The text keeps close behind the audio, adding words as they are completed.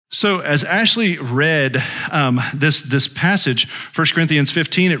So as Ashley read this passage, 1 Corinthians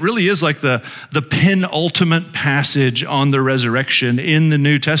 15, it really is like the penultimate passage on the resurrection in the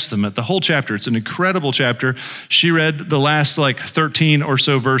New Testament, the whole chapter. It's an incredible chapter. She read the last 13 or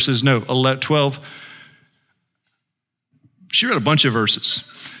so verses, 12. She read a bunch of verses.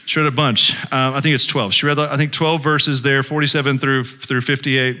 She read a bunch. I think it's 12. She read, 12 verses there, 47 through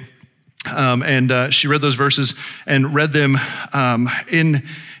 58. And she read those verses and read them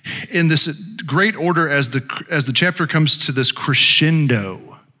in this great order as the chapter comes to this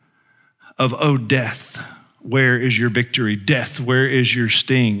crescendo of, oh, death, where is your victory? Death, where is your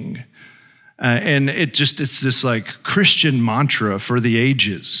sting? And it's this Christian mantra for the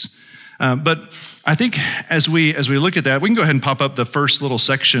ages. But I think as we look at that, we can go ahead and pop up the first little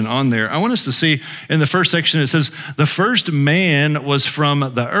section on there. I want us to see in the first section, it says, the first man was from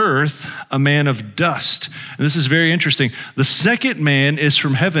the earth, a man of dust. And this is very interesting. The second man is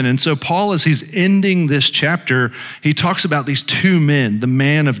from heaven. And so Paul, as he's ending this chapter, he talks about these two men, the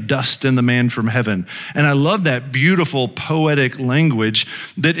man of dust and the man from heaven. And I love that beautiful poetic language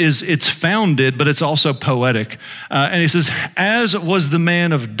it's founded, but it's also poetic. And he says, as was the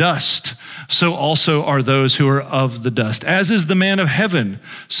man of dust, so also are those who are of the dust. As is the man of heaven,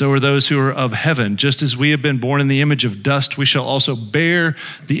 so are those who are of heaven. Just as we have been born in the image of dust, we shall also bear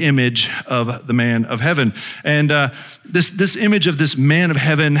the image of the man of heaven. And this image of this man of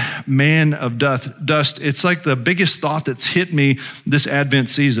heaven, man of dust, it's like the biggest thought that's hit me this Advent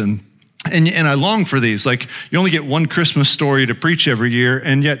season. And I long for these. You only get one Christmas story to preach every year,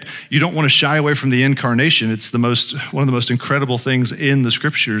 and yet you don't want to shy away from the incarnation. It's one of the most incredible things in the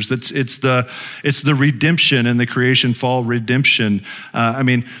scriptures. It's the redemption and the creation fall redemption.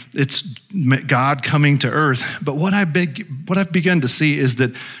 It's God coming to earth. But what I've begun to see is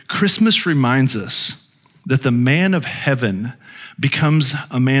that Christmas reminds us that the man of heaven becomes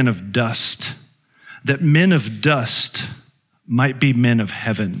a man of dust, that men of dust might be men of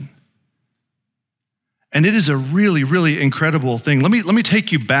heaven. And it is a really, really incredible thing. Let me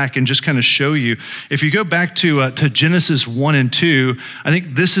take you back and just kind of show you. If you go back to Genesis 1 and 2, I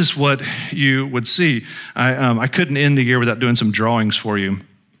think this is what you would see. I couldn't end the year without doing some drawings for you.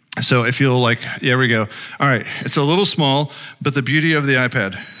 So if you'll there we go. All right, it's a little small, but the beauty of the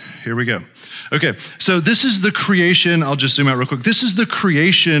iPad. Here we go. Okay, so this is the creation. I'll just zoom out real quick. This is the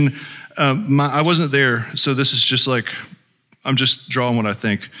creation. I wasn't there, so this is just I'm just drawing what I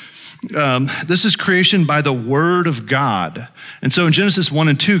think. This is creation by the word of God. And so in Genesis 1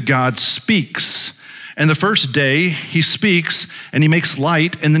 and 2, God speaks. And the first day he speaks and he makes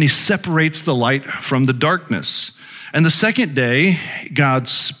light, and then he separates the light from the darkness. And the second day, God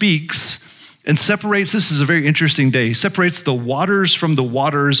speaks and separates, this is a very interesting day, he separates the waters from the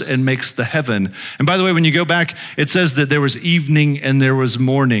waters and makes the heaven. And by the way, when you go back, it says that there was evening and there was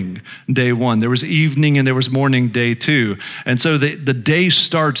morning, day 1. There was evening and there was morning, day 2. And so the day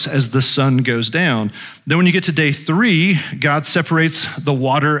starts as the sun goes down. Then when you get to day 3, God separates the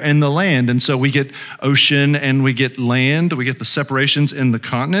water and the land. And so we get ocean and we get land, we get the separations in the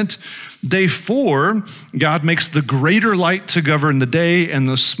continent. Day 4, God makes the greater light to govern the day and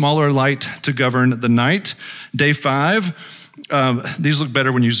the smaller light to govern the night. Day 5, these look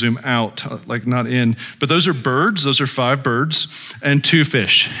better when you zoom out, not in, but those are birds. Those are 5 birds and 2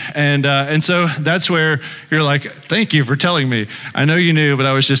 fish. And so that's where you're like, thank you for telling me. I know you knew, but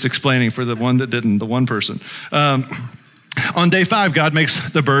I was just explaining for the one that didn't, the one person. On day 5, God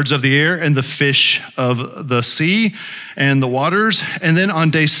makes the birds of the air and the fish of the sea and the waters. And then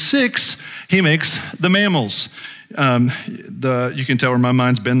on day 6, he makes the mammals. You can tell where my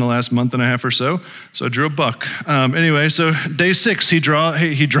mind's been the last month and a half or so. So I drew a buck. Anyway, so day 6, he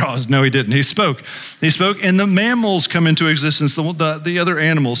draws. No, he didn't. He spoke, and the mammals come into existence, the other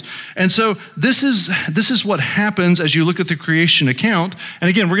animals. And so this is what happens as you look at the creation account. And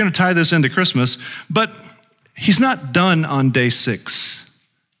again, we're going to tie this into Christmas, but he's not done on day 6.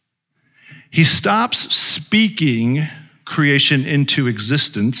 He stops speaking creation into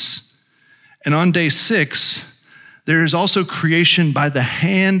existence. And on day 6, there is also creation by the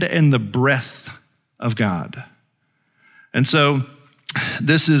hand and the breath of God. And so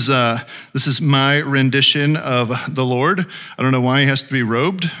this is my rendition of the Lord. I don't know why he has to be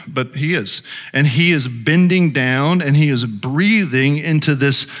robed, but he is. And he is bending down and he is breathing into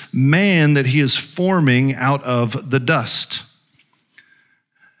this man that he is forming out of the dust.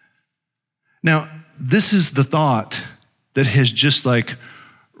 Now, this is the thought that has just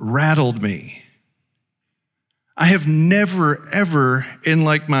rattled me. I have never, ever in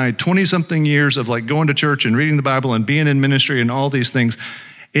my 20-something years of going to church and reading the Bible and being in ministry and all these things,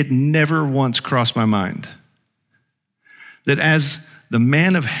 it never once crossed my mind that as the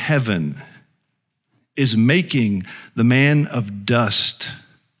man of heaven is making the man of dust,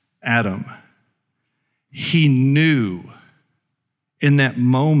 Adam. He knew in that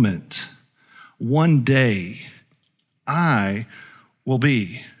moment, one day, I will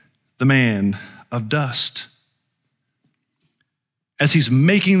be the man of dust. As he's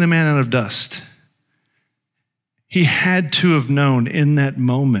making the man out of dust, he had to have known in that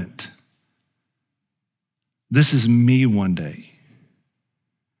moment, this is me one day.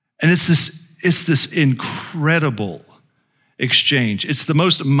 And it's this incredible exchange. It's the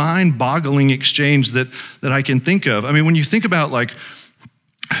most mind-boggling exchange that I can think of. I mean, when you think about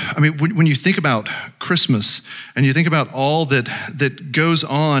when you think about Christmas and you think about all that goes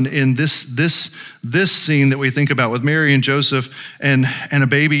on in this scene that we think about with Mary and Joseph and a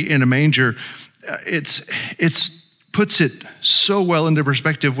baby in a manger, it's puts it so well into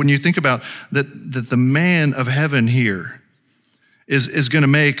perspective when you think about that the man of heaven here is going to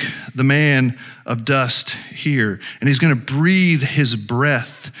make the man of dust here, and he's going to breathe his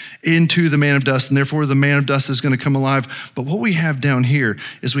breath into the man of dust, and therefore the man of dust is going to come alive. But what we have down here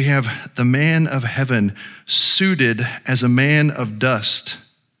is we have the man of heaven suited as a man of dust,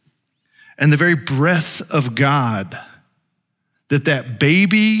 and the very breath of God that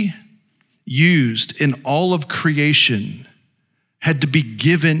baby used in all of creation had to be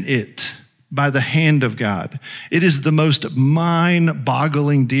given it by the hand of God. It is the most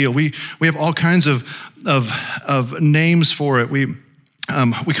mind-boggling deal. We have all kinds of names for it. We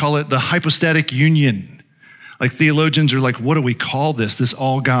call it the hypostatic union. Like theologians are like, what do we call this? This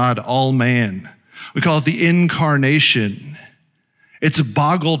all God, all man. We call it the incarnation. It's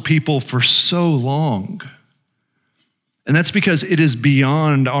boggled people for so long. And that's because it is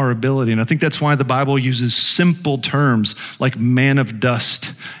beyond our ability. And I think that's why the Bible uses simple terms like man of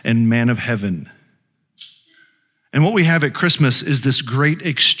dust and man of heaven. And what we have at Christmas is this great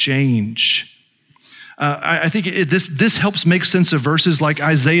exchange. I think this helps make sense of verses like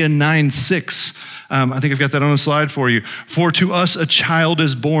Isaiah 9:6. I think I've got that on a slide for you. For to us a child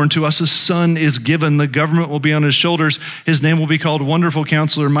is born, to us a son is given. The government will be on his shoulders. His name will be called Wonderful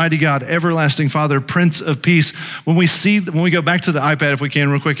Counselor, Mighty God, Everlasting Father, Prince of Peace. When we go back to the iPad, if we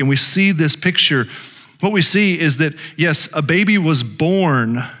can real quick, and we see this picture, what we see is that, yes, a baby was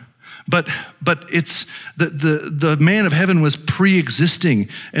born, but it's the man of heaven was pre-existing.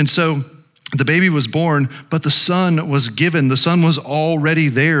 And so the baby was born, but the son was given. The son was already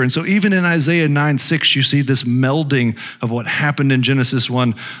there. And so even in Isaiah 9:6, you see this melding of what happened in Genesis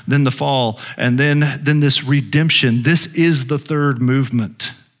 1, then the fall, and then this redemption. This is the third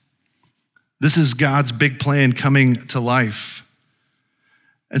movement. This is God's big plan coming to life.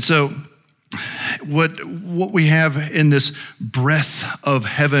 And so what we have in this breath of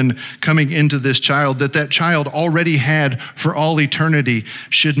heaven coming into this child, that child already had for all eternity,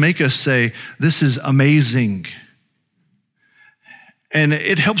 should make us say, this is amazing. And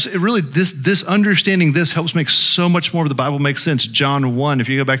it helps, this understanding this helps make so much more of the Bible make sense. John 1, if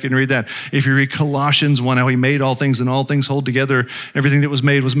you go back and read that. If you read Colossians 1, how he made all things and all things hold together. Everything that was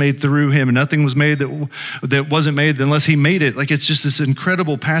made through him, and nothing was made that wasn't made unless he made it. Like, it's just this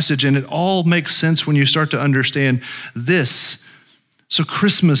incredible passage, and it all makes sense when you start to understand this. So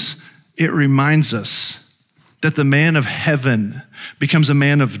Christmas, it reminds us that the man of heaven becomes a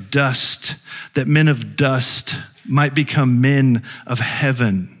man of dust, that men of dust might become men of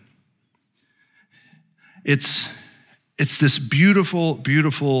heaven. It's this beautiful,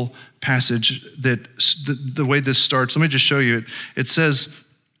 beautiful passage that the way this starts. Let me just show you it. It says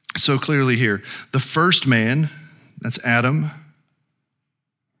so clearly here, the first man, that's Adam.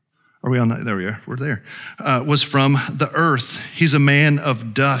 Are we on that? There we are. We're there. Was from the earth. He's a man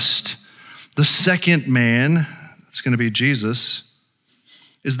of dust. The second man, that's going to be Jesus,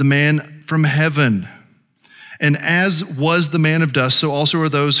 is the man from heaven. And as was the man of dust, so also are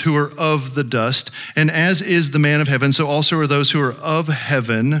those who are of the dust. And as is the man of heaven, so also are those who are of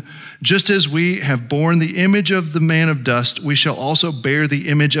heaven. Just as we have borne the image of the man of dust, we shall also bear the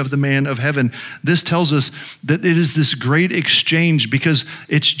image of the man of heaven. This tells us that it is this great exchange because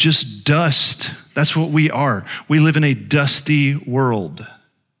it's just dust. That's what we are. We live in a dusty world.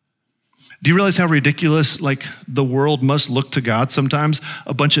 Do you realize how ridiculous the world must look to God sometimes?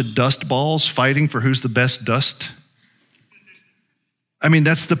 A bunch of dust balls fighting for who's the best dust. I mean,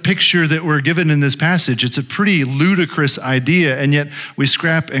 that's the picture that we're given in this passage. It's a pretty ludicrous idea, and yet we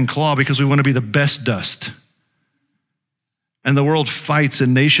scrap and claw because we want to be the best dust. And the world fights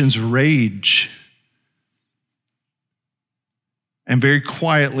and nations rage. And very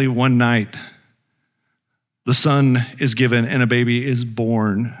quietly one night, the son is given and a baby is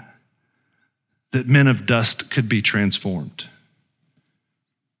born, that men of dust could be transformed.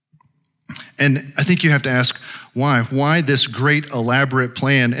 And I think you have to ask why. Why this great elaborate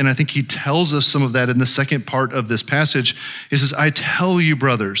plan? And I think he tells us some of that in the second part of this passage. He says, I tell you,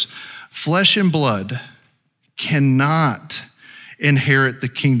 brothers, flesh and blood cannot inherit the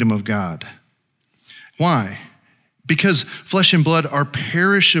kingdom of God. Why? Because flesh and blood are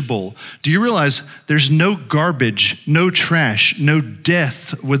perishable. Do you realize there's no garbage, no trash, no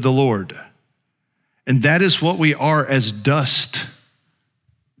death with the Lord? And that is what we are as dust.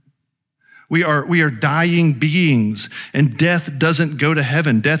 We are dying beings, and death doesn't go to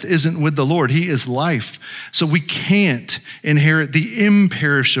heaven. Death isn't with the Lord. He is life. So we can't inherit the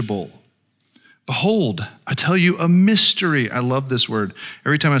imperishable. Behold, I tell you a mystery. I love this word.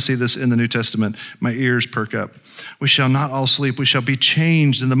 Every time I see this in the New Testament, my ears perk up. We shall not all sleep. We shall be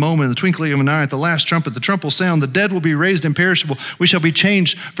changed in the moment, in the twinkling of an eye, at the last trumpet. The trump will sound. The dead will be raised imperishable. We shall be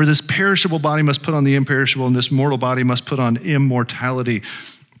changed, for this perishable body must put on the imperishable, and this mortal body must put on immortality.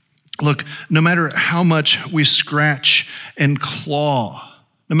 Look, no matter how much we scratch and claw,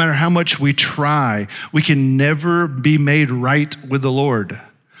 no matter how much we try, we can never be made right with the Lord.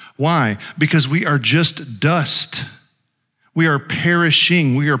 Why? Because we are just dust. We are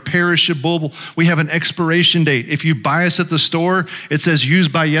perishing. We are perishable. We have an expiration date. If you buy us at the store, it says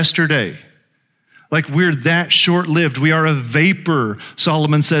used by yesterday. Like we're that short-lived. We are a vapor,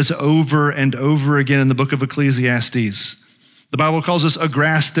 Solomon says over and over again in the book of Ecclesiastes. The Bible calls us a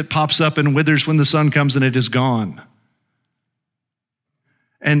grass that pops up and withers when the sun comes and it is gone.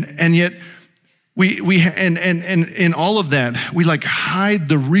 And yet we in all of that, we like hide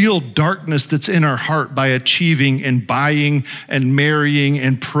the real darkness that's in our heart by achieving and buying and marrying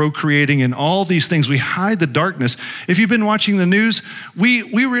and procreating and all these things. We hide the darkness. If you've been watching the news, we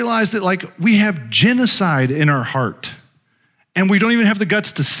realize that like we have genocide in our heart and we don't even have the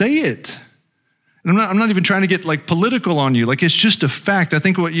guts to say it. And I'm not even trying to get like political on you. Like it's just a fact. I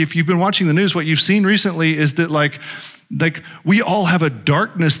think if you've been watching the news, what you've seen recently is that like we all have a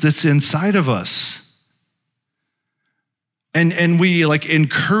darkness that's inside of us. And we like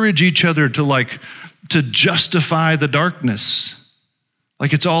encourage each other to justify the darkness.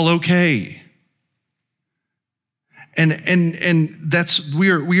 Like it's all okay. And that's we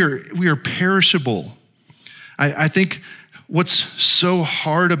are perishable. I think what's so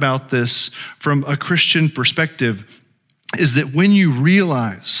hard about this from a Christian perspective is that when you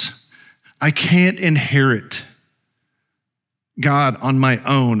realize I can't inherit God on my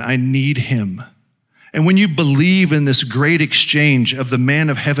own, I need him. And when you believe in this great exchange of the man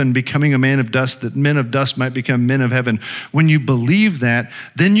of heaven becoming a man of dust, that men of dust might become men of heaven, when you believe that,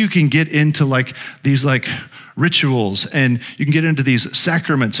 then you can get into like these like rituals and you can get into these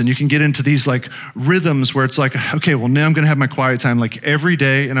sacraments and you can get into these like rhythms where it's like, okay, well now I'm gonna have my quiet time like every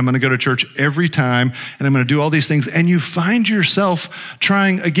day and I'm gonna go to church every time and I'm gonna do all these things. And you find yourself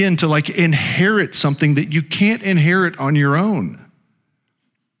trying again to like inherit something that you can't inherit on your own.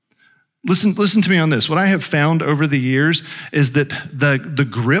 Listen to me on this. What I have found over the years is that the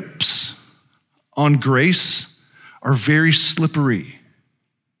grips on grace are very slippery.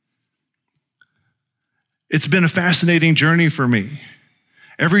 It's been a fascinating journey for me.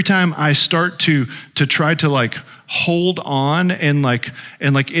 Every time I start to try to like hold on and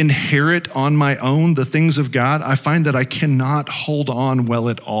inherit on my own the things of God, I find that I cannot hold on well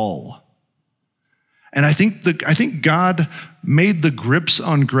at all. And I think God made the grips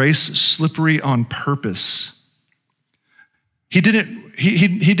on grace slippery on purpose. He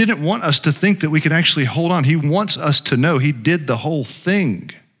didn't want us to think that we could actually hold on. He wants us to know he did the whole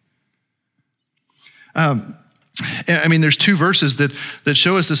thing. I mean, there's two verses that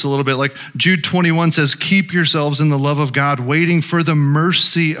show us this a little bit. Like Jude 21 says, keep yourselves in the love of God, waiting for the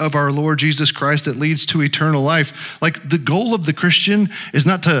mercy of our Lord Jesus Christ that leads to eternal life. Like the goal of the Christian is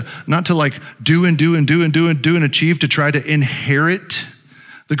not to like do and achieve to try to inherit.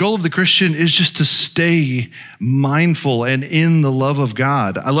 The goal of the Christian is just to stay mindful and in the love of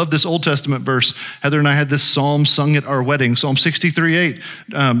God. I love this Old Testament verse. Heather and I had this psalm sung at our wedding, Psalm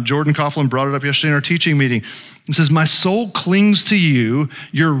 63:8. Jordan Coughlin brought it up yesterday in our teaching meeting. It says, my soul clings to you,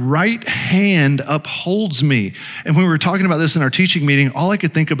 your right hand upholds me. And when we were talking about this in our teaching meeting, all I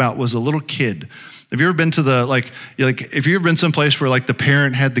could think about was a little kid. Have you ever been to if you ever been someplace where like the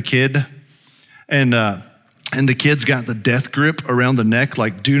parent had the kid and the kid's got the death grip around the neck,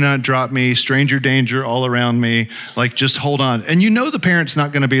 like, do not drop me, stranger danger all around me, like, just hold on. And you know the parent's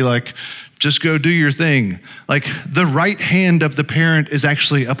not gonna be like, just go do your thing. Like, the right hand of the parent is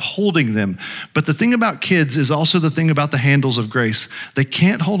actually upholding them. But the thing about kids is also the thing about the handles of grace. They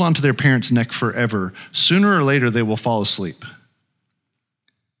can't hold on to their parent's neck forever. Sooner or later, they will fall asleep.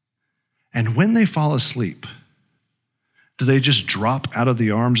 And when they fall asleep, Do they just drop out of the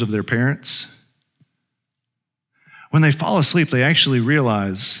arms of their parents? When they fall asleep, they actually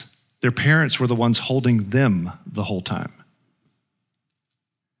realize their parents were the ones holding them the whole time.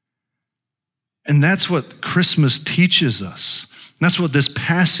 And that's what Christmas teaches us. That's what this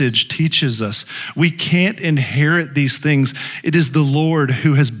passage teaches us. We can't inherit these things. It is the Lord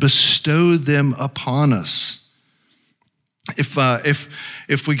who has bestowed them upon us.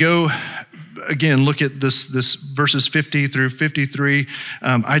 If we go again, look at this verses 50 through 53.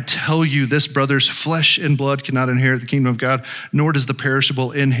 I tell you this, brothers, flesh and blood cannot inherit the kingdom of God, nor does the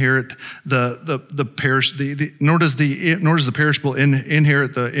perishable inherit nor does the perishable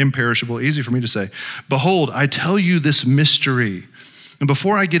inherit the imperishable. Easy for me to say. Behold, I tell you this mystery. And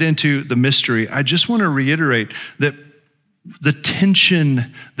before I get into the mystery, I just want to reiterate that the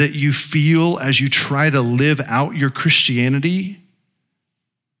tension that you feel as you try to live out your Christianity,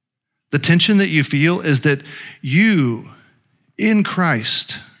 the tension that you feel is that you, in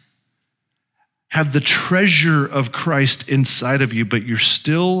Christ, have the treasure of Christ inside of you, but you're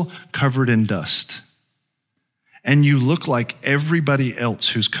still covered in dust. And you look like everybody else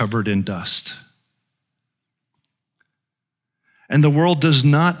who's covered in dust. And the world does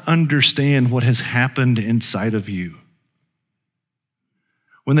not understand what has happened inside of you.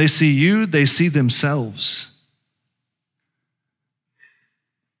 When they see you, they see themselves.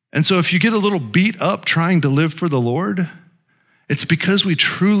 And so if you get a little beat up trying to live for the Lord, it's because we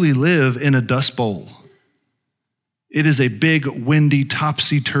truly live in a dust bowl. It is a big, windy,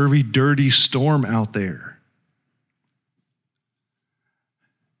 topsy-turvy, dirty storm out there.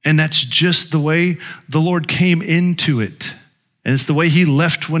 And that's just the way the Lord came into it. And it's the way he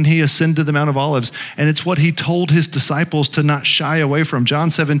left when he ascended the Mount of Olives. And it's what he told his disciples to not shy away from.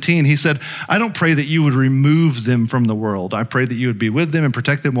 John 17, he said, I don't pray that you would remove them from the world. I pray that you would be with them and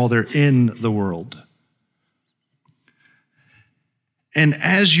protect them while they're in the world. And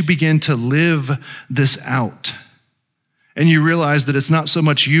as you begin to live this out, and you realize that it's not so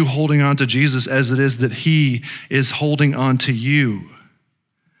much you holding on to Jesus as it is that he is holding on to you,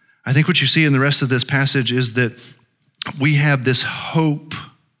 I think what you see in the rest of this passage is that we have this hope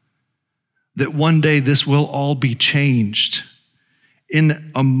that one day this will all be changed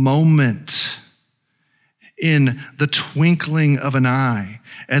in a moment, in the twinkling of an eye.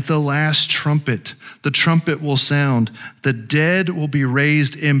 At the last trumpet, the trumpet will sound. The dead will be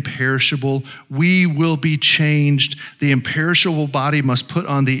raised imperishable. We will be changed. The imperishable body must put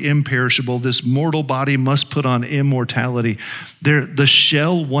on the imperishable. This mortal body must put on immortality. The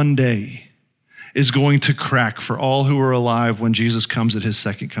shell one day is going to crack for all who are alive when Jesus comes at his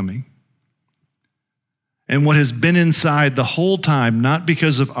second coming. And what has been inside the whole time, not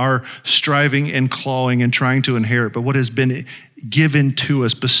because of our striving and clawing and trying to inherit, but what has been given to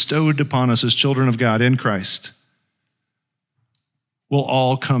us, bestowed upon us as children of God in Christ, will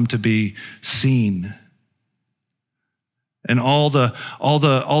all come to be seen. And all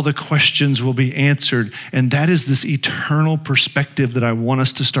the questions will be answered. And that is this eternal perspective that I want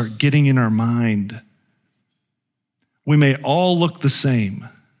us to start getting in our mind. We may all look the same,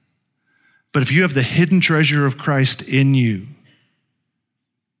 but if you have the hidden treasure of Christ in you,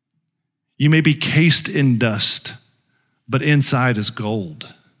 you may be cased in dust, but inside is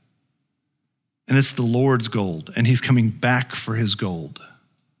gold. And it's the Lord's gold, and he's coming back for his gold.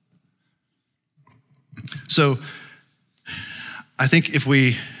 So I think if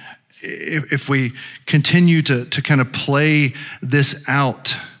we continue to kind of play this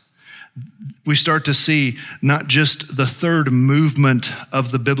out, we start to see not just the third movement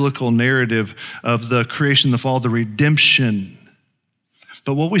of the biblical narrative of the creation, the fall, the redemption,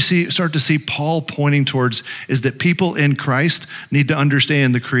 but what we start to see Paul pointing towards is that people in Christ need to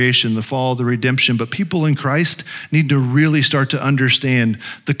understand the creation, the fall, the redemption, but people in Christ need to really start to understand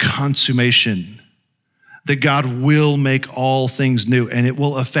the consummation, that God will make all things new, and it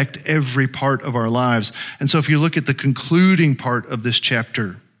will affect every part of our lives. And so if you look at the concluding part of this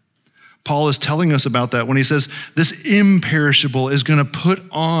chapter, Paul is telling us about that when he says this imperishable is going to put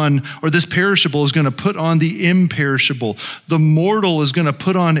on, or this perishable is going to put on the imperishable. The mortal is going to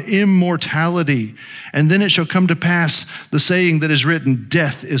put on immortality. And then it shall come to pass the saying that is written,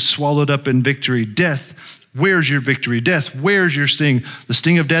 death is swallowed up in victory. Death, where's your victory? Death, where's your sting? The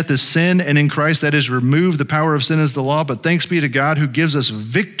sting of death is sin, and in Christ that is removed. The power of sin is the law, but thanks be to God who gives us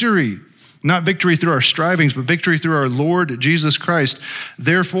victory. Not victory through our strivings, but victory through our Lord Jesus Christ.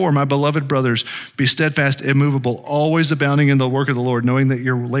 Therefore, my beloved brothers, be steadfast, immovable, always abounding in the work of the Lord, knowing that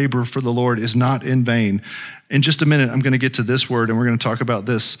your labor for the Lord is not in vain. In just a minute, I'm going to get to this word, and we're going to talk about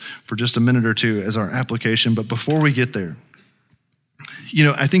this for just a minute or two as our application. But before we get there,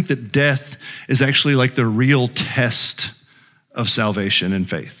 I think that death is actually like the real test of salvation and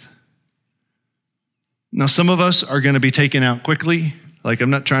faith. Now, some of us are going to be taken out quickly. I'm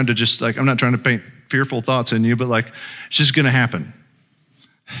not trying to paint fearful thoughts in you, but it's just going to happen.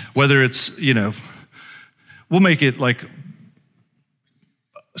 Whether it's, we'll make it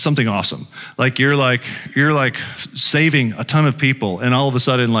something awesome. You're saving a ton of people, and all of a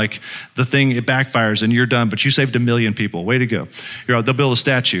sudden, the thing, it backfires and you're done, but you saved 1 million people. Way to go. They'll build a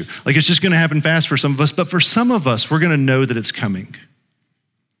statue. It's just going to happen fast for some of us, but for some of us, we're going to know that it's coming.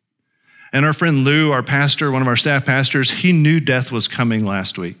 And our friend Lou, our pastor, one of our staff pastors, he knew death was coming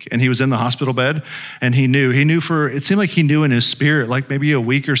last week. And he was in the hospital bed, and it seemed like he knew in his spirit, maybe a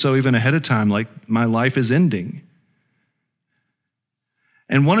week or so even ahead of time, my life is ending.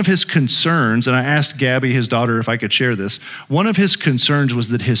 And one of his concerns, and I asked Gabby, his daughter, if I could share this, one of his concerns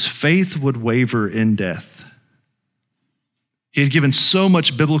was that his faith would waver in death. He had given so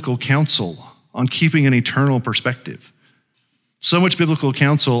much biblical counsel on keeping an eternal perspective. So much biblical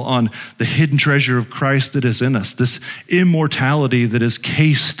counsel on the hidden treasure of Christ that is in us, this immortality that is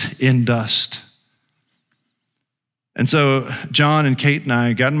cased in dust. And so John and Kate and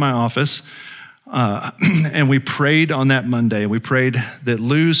I got in my office, and we prayed on that Monday. We prayed that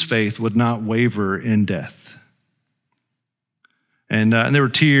Lou's faith would not waver in death. And there were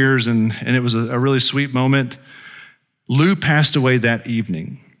tears, and it was a really sweet moment. Lou passed away that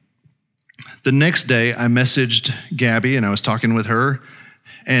evening. The next day, I messaged Gabby, and I was talking with her,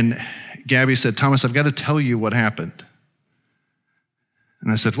 and Gabby said, "Thomas, I've got to tell you what happened."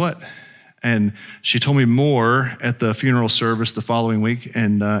 And I said, "What?" And she told me more at the funeral service the following week,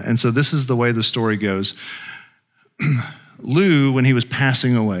 and so this is the way the story goes. Lou, when he was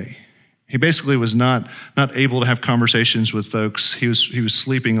passing away, he basically was not able to have conversations with folks. He was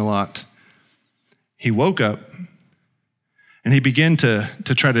sleeping a lot. He woke up, and he began to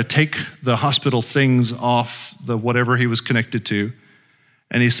try to take the hospital things off the whatever he was connected to.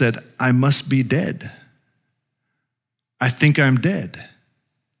 And he said, "I must be dead. I think I'm dead."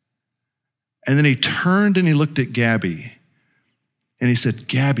 And then he turned and he looked at Gabby and he said,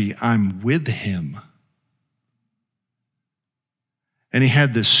 "Gabby, I'm with him." And he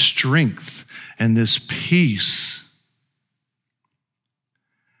had this strength and this peace.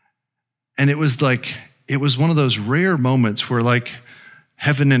 And it was one of those rare moments where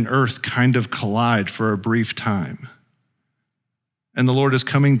heaven and earth kind of collide for a brief time. And the Lord is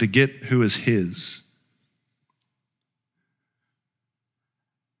coming to get who is his.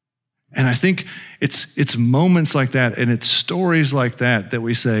 And I think it's moments like that and it's stories like that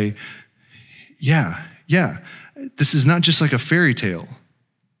we say, yeah, this is not just like a fairy tale.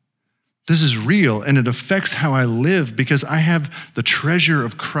 This is real, and it affects how I live because I have the treasure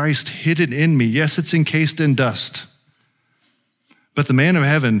of Christ hidden in me. Yes, it's encased in dust. But the man of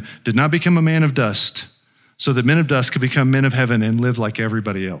heaven did not become a man of dust so that men of dust could become men of heaven and live like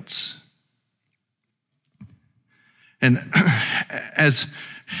everybody else. And as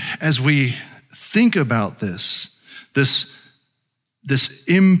we think about this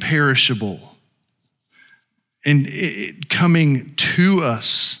imperishable and it coming to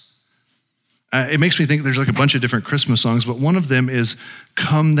us, it makes me think there's a bunch of different Christmas songs, but one of them is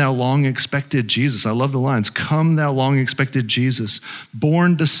 "Come Thou Long Expected Jesus." I love the lines. "Come Thou Long Expected Jesus,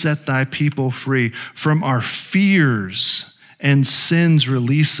 born to set thy people free. From our fears and sins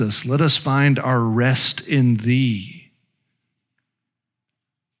release us. Let us find our rest in thee."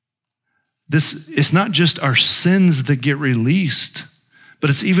 It's not just our sins that get released, but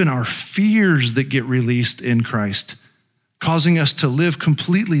it's even our fears that get released in Christ, causing us to live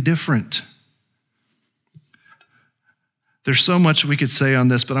completely different. There's so much we could say on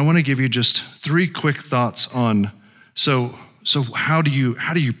this, but I want to give you just 3 quick thoughts on, so how do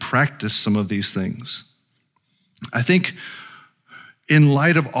you practice some of these things? I think in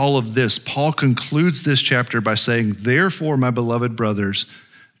light of all of this, Paul concludes this chapter by saying, "Therefore, my beloved brothers,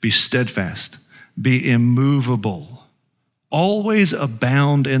 be steadfast, be immovable, always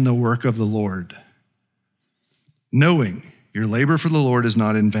abound in the work of the Lord, knowing your labor for the Lord is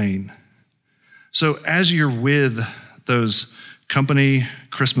not in vain." So as you're with those company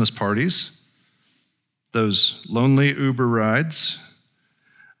Christmas parties, those lonely Uber rides,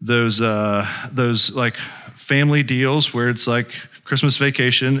 those family deals where it's like Christmas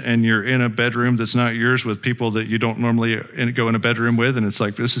vacation and you're in a bedroom that's not yours with people that you don't normally go in a bedroom with, and it's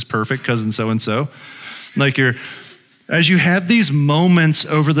like, this is perfect, cousin so-and-so. As you have these moments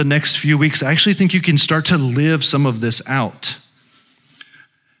over the next few weeks, I actually think you can start to live some of this out.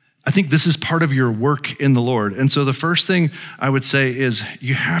 I think this is part of your work in the Lord. And so the first thing I would say is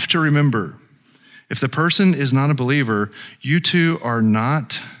you have to remember, if the person is not a believer, you two are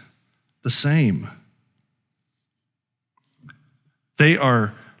not the same. They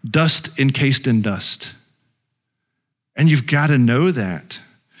are dust encased in dust. And you've got to know that.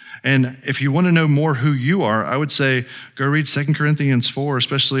 And if you want to know more who you are, I would say go read 2 Corinthians 4,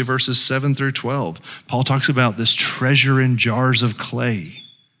 especially verses 7 through 12. Paul talks about this treasure in jars of clay,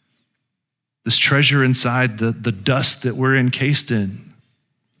 this treasure inside the dust that we're encased in.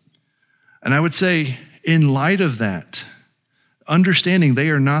 And I would say, in light of that, understanding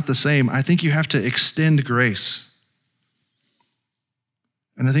they are not the same, I think you have to extend grace.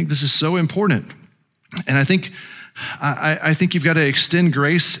 And I think this is so important. And I think you've got to extend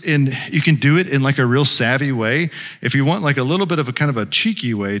grace, and you can do it in like a real savvy way. If you want like a little bit of a kind of a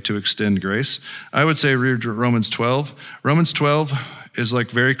cheeky way to extend grace, I would say read Romans 12. Romans 12 is like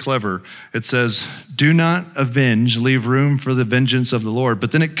very clever. It says, do not avenge, leave room for the vengeance of the Lord.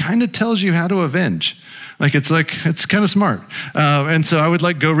 But then it kind of tells you how to avenge. It's kind of smart. And so I would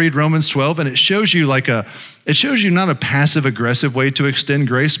go read Romans 12, and it shows you not a passive aggressive way to extend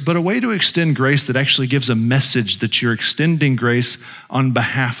grace, but a way to extend grace that actually gives a message that you're extending grace on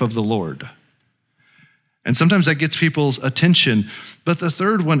behalf of the Lord. And sometimes that gets people's attention. But the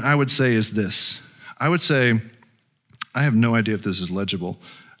third one I would say is this. I would say, I have no idea if this is legible.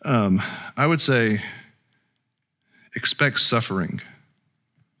 I would say, expect suffering.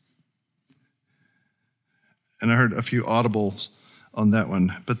 And I heard a few audibles on that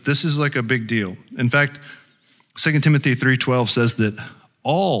one, but this is like a big deal. In fact, 2 Timothy 3:12 says that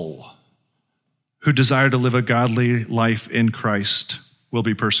all who desire to live a godly life in Christ will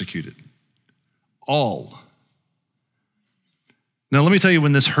be persecuted. All. Now, let me tell you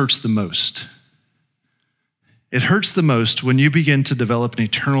when this hurts the most. It hurts the most when you begin to develop an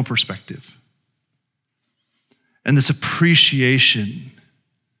eternal perspective and this appreciation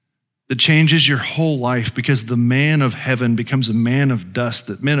that changes your whole life, because the man of heaven becomes a man of dust,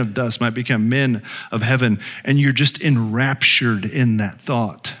 that men of dust might become men of heaven, and you're just enraptured in that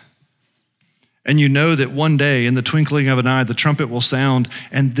thought. And you know that one day, in the twinkling of an eye, the trumpet will sound,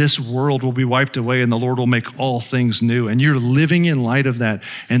 and this world will be wiped away, and the Lord will make all things new. And you're living in light of that.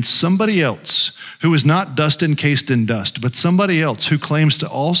 And somebody else who is not dust encased in dust, but somebody else who claims to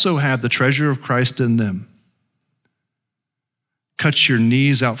also have the treasure of Christ in them, cuts your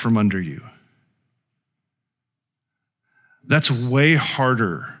knees out from under you. That's way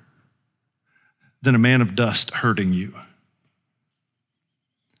harder than a man of dust hurting you.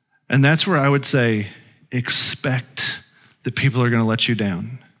 And that's where I would say, expect that people are going to let you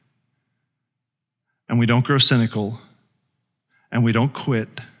down. And we don't grow cynical, and we don't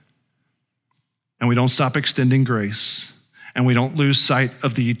quit, and we don't stop extending grace, and we don't lose sight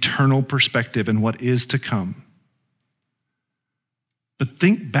of the eternal perspective and what is to come. But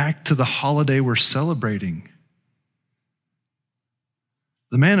think back to the holiday we're celebrating.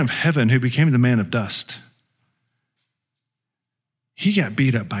 The man of heaven who became the man of dust, he got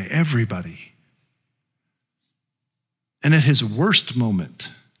beat up by everybody. And at his worst moment,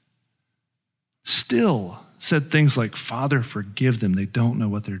 still said things like, Father, forgive them. They don't know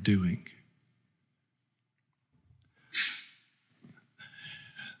what they're doing.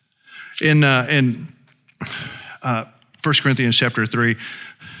 In 1 Corinthians chapter 3,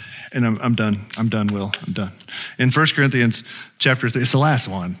 and I'm done, Will, I'm done. In 1 Corinthians chapter 3, it's the last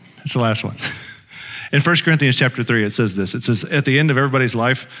one. In 1 Corinthians chapter 3, it says this. It says, at the end of everybody's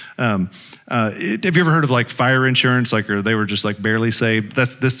life, have you ever heard of like fire insurance, or they were just like barely saved?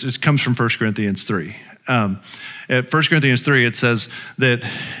 This just comes from 1 Corinthians 3. At 1 Corinthians 3, it says that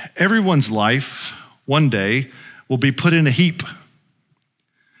everyone's life one day will be put in a heap.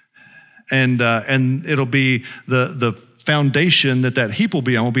 And it'll be the foundation that heap will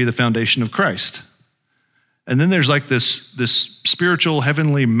be on will be the foundation of Christ. And then there's like this spiritual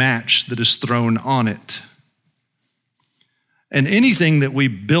heavenly match that is thrown on it. And anything that we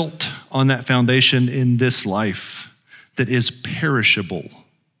built on that foundation in this life that is perishable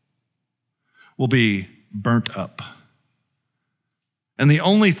will be burnt up. And the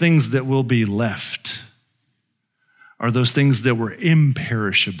only things that will be left are those things that were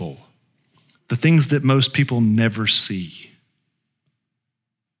imperishable, the things that most people never see.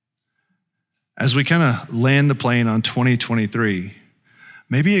 As we kind of land the plane on 2023,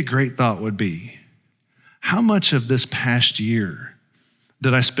 maybe a great thought would be, how much of this past year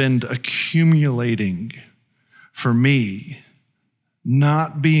did I spend accumulating for me,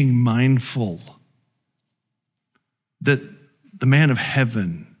 not being mindful that the man of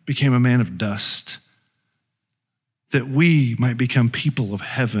heaven became a man of dust, that we might become people of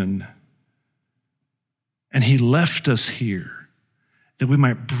heaven, and he left us here that we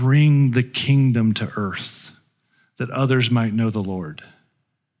might bring the kingdom to earth, that others might know the Lord.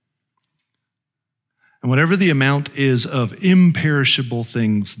 And whatever the amount is of imperishable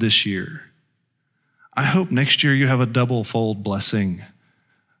things this year, I hope next year you have a double-fold blessing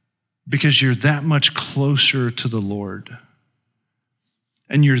because you're that much closer to the Lord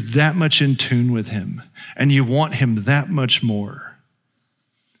and you're that much in tune with him and you want him that much more.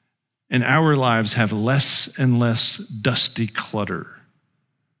 And our lives have less and less dusty clutter.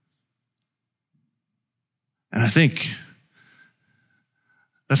 And I think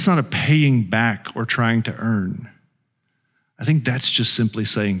that's not a paying back or trying to earn. I think that's just simply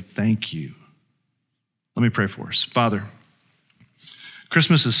saying thank you. Let me pray for us. Father,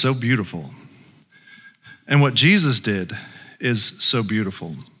 Christmas is so beautiful. And what Jesus did is so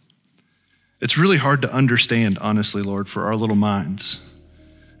beautiful. It's really hard to understand, honestly, Lord, for our little minds,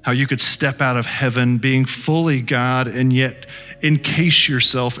 how you could step out of heaven being fully God and yet encase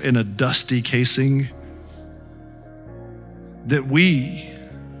yourself in a dusty casing, that we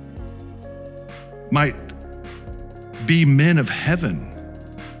might be men of heaven.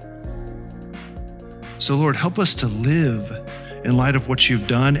 So Lord, help us to live in light of what you've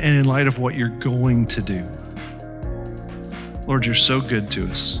done and in light of what you're going to do. Lord, you're so good to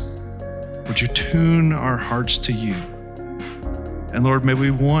us. Would you tune our hearts to you? And Lord, may we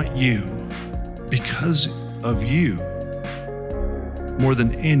want you because of you more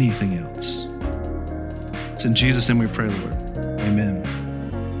than anything else. It's in Jesus' name we pray, Lord. Amen.